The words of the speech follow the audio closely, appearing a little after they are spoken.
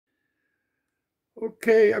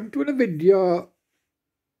Okay, I'm doing a video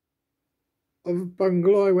of a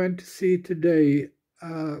bungalow I went to see today.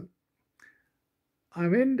 I'm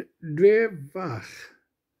in Drevach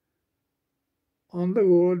on the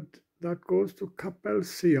road that goes to Capel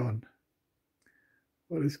Sion.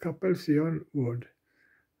 Well, it's Capel Sion Road.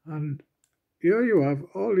 And here you have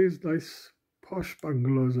all these nice posh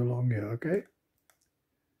bungalows along here, okay?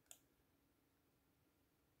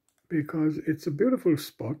 Because it's a beautiful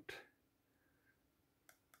spot.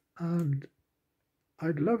 And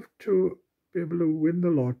I'd love to be able to win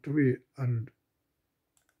the lottery and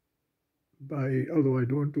buy, although I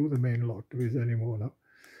don't do the main lotteries anymore now.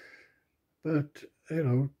 But,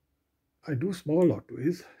 I do small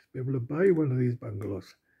lotteries to be able to buy one of these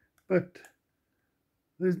bungalows. But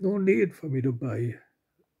there's no need for me to buy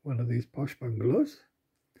one of these posh bungalows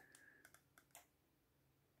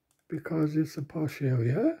because it's a posh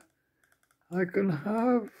area. I can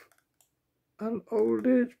have an old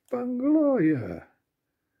age bungalow here.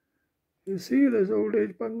 You see, there's old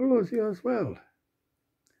age bungalows here as well.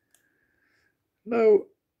 Now,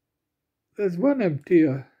 there's one empty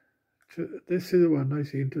here. This is the one I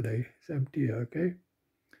seen today. It's empty here, okay?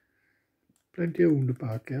 Plenty of room to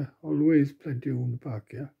park here. Always plenty of room to park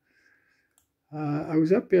here. I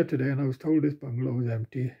was up here today and I was told this bungalow was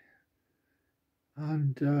empty.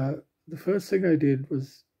 And the first thing I did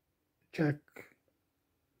was check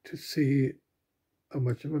to see how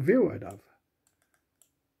much of a view I'd have.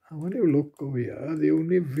 And when you look over here, the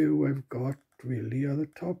only view I've got really are the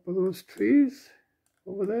top of those trees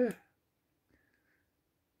over there.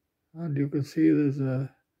 And you can see there's a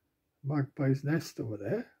magpie's nest over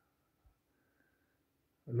there.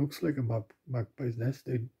 It looks like a magpie's nest.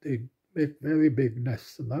 They make very big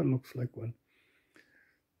nests, and that looks like one.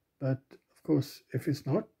 But of course, if it's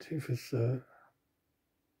not, if it's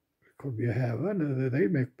it could be a heron. They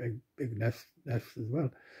make big nests as well.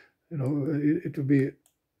 It would be a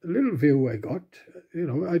little view I got.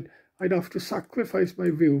 I'd have to sacrifice my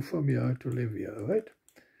view from here to live here, right?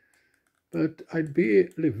 But I'd be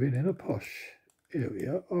living in a posh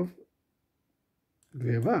area of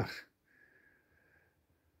Drevach.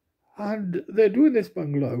 And they're doing this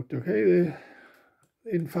bungalow out, okay?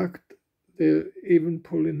 In fact, they're even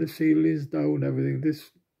pulling the ceilings down, everything. This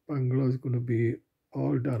bungalow is going to be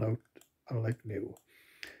all done out like new.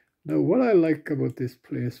 Now, what I like about this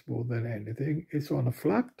place more than anything, it's on a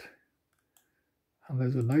flat, and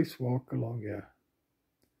there's a nice walk along here.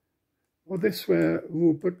 Well, this is where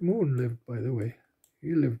Rupert Moon lived, by the way.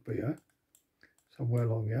 He lived by here, somewhere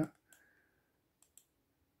along here.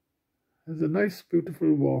 There's a nice,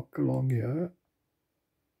 beautiful walk along here.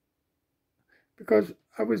 Because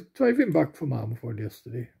I was driving back from Ammanford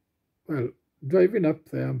yesterday. Well, driving up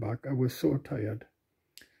there and back, I was so tired.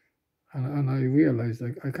 And I realized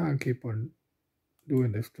I can't keep on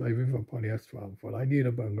doing this, driving from Pontiac to Ammanford. I need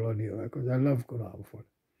a bungalow near because I love going to Ammanford.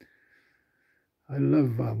 I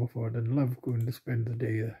love Ammanford and love going to spend the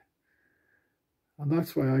day there. And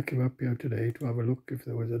that's why I came up here today to have a look if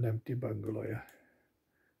there was an empty bungalow here.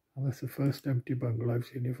 And that's the first empty bungalow I've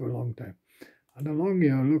seen here for a long time. And along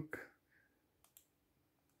here, look,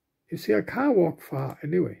 you see, I can't walk far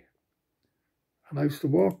anyway. And I used to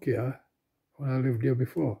walk here when I lived here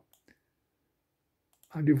before.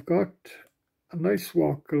 And you've got a nice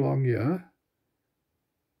walk along here,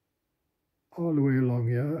 all the way along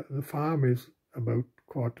here. The farm is about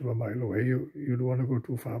a quarter of a mile away. You don't want to go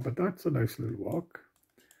too far, but that's a nice little walk.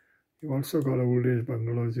 You've also got old age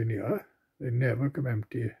bungalows in here. They never come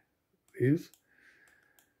empty, these.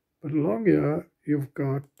 But along here, you've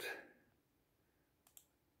got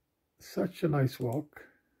such a nice walk.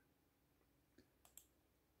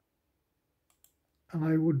 And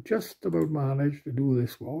I would just about manage to do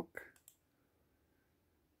this walk.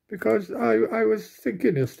 Because I was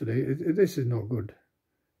thinking yesterday, this is no good.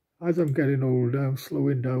 As I'm getting older, I'm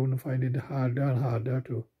slowing down and finding it harder and harder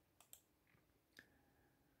to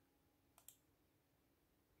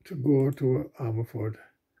go to Ammanford.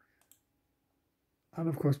 And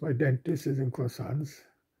of course my dentist is in Croissants.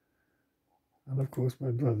 And of course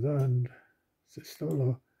my brother and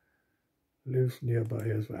sister-in-law lives nearby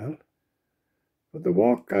as well. But the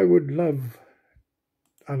walk I would love,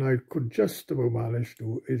 and I could just about manage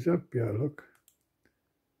to, is up here, look.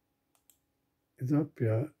 It's up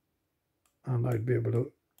here, and I'd be able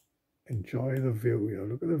to enjoy the view here.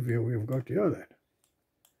 Look at the view we've got here then.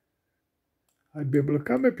 I'd be able to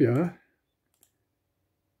come up here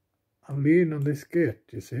and lean on this gate,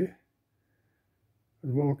 you see.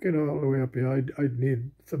 Walking all the way up here, I'd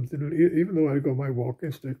need something, even though I got my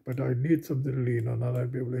walking stick, but I'd need something to lean on and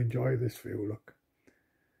I'd be able to enjoy this view, look.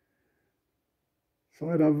 So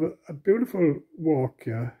I'd have a beautiful walk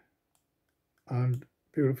here and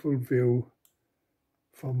beautiful view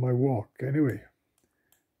from my walk anyway,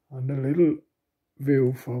 and a little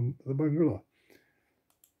view from the bungalow,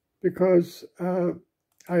 because I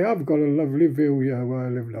have got a lovely view here where I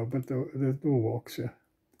live now, but there's no walks here.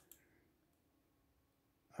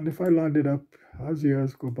 And if I landed up as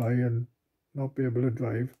years go by and not be able to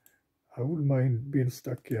drive, I wouldn't mind being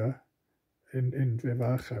stuck here in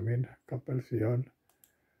Drefach, I mean, Capel Sion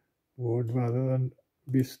Road, rather than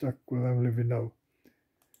be stuck where I'm living now.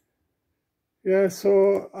 Yeah,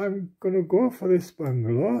 so I'm going to go for this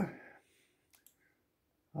bungalow,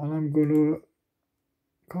 and I'm going to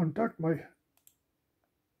contact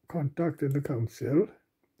in the council,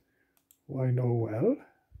 who I know well.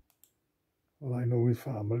 Well, I know his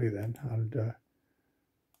family then, and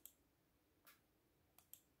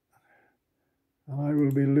I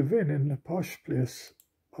will be living in the posh place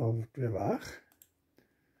of Drefach,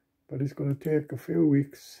 but it's going to take a few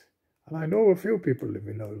weeks, and I know a few people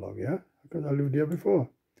living now along here, because I lived here before.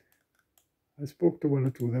 I spoke to one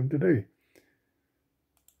or two of them today.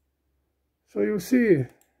 So you see,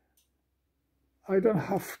 I don't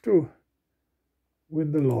have to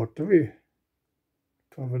win the lottery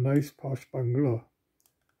to have a nice posh bungalow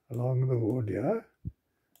along the road here.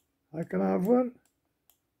 I can have one,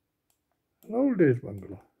 an old age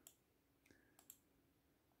bungalow.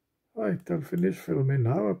 Right, I'll finish filming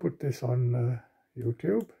now. I'll put this on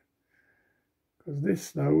YouTube, because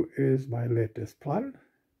this now is my latest plan.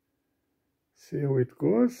 See how it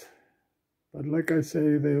goes. But like I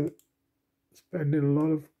say, they're spending a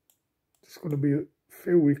lot of, it's going to be a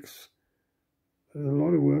few weeks. There's a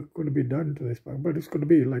lot of work going to be done to this bungalow, but it's going to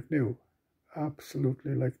be like new,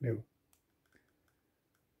 absolutely like new.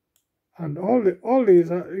 And all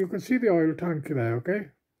these are, you can see the oil tank there, okay?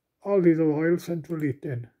 All these are oil central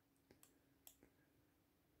heating.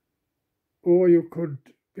 Or you could,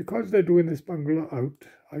 because they're doing this bungalow out,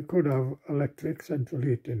 I could have electric central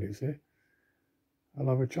heating, you see. I'll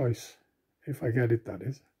have a choice, if I get it, that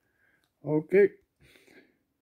is. Okay.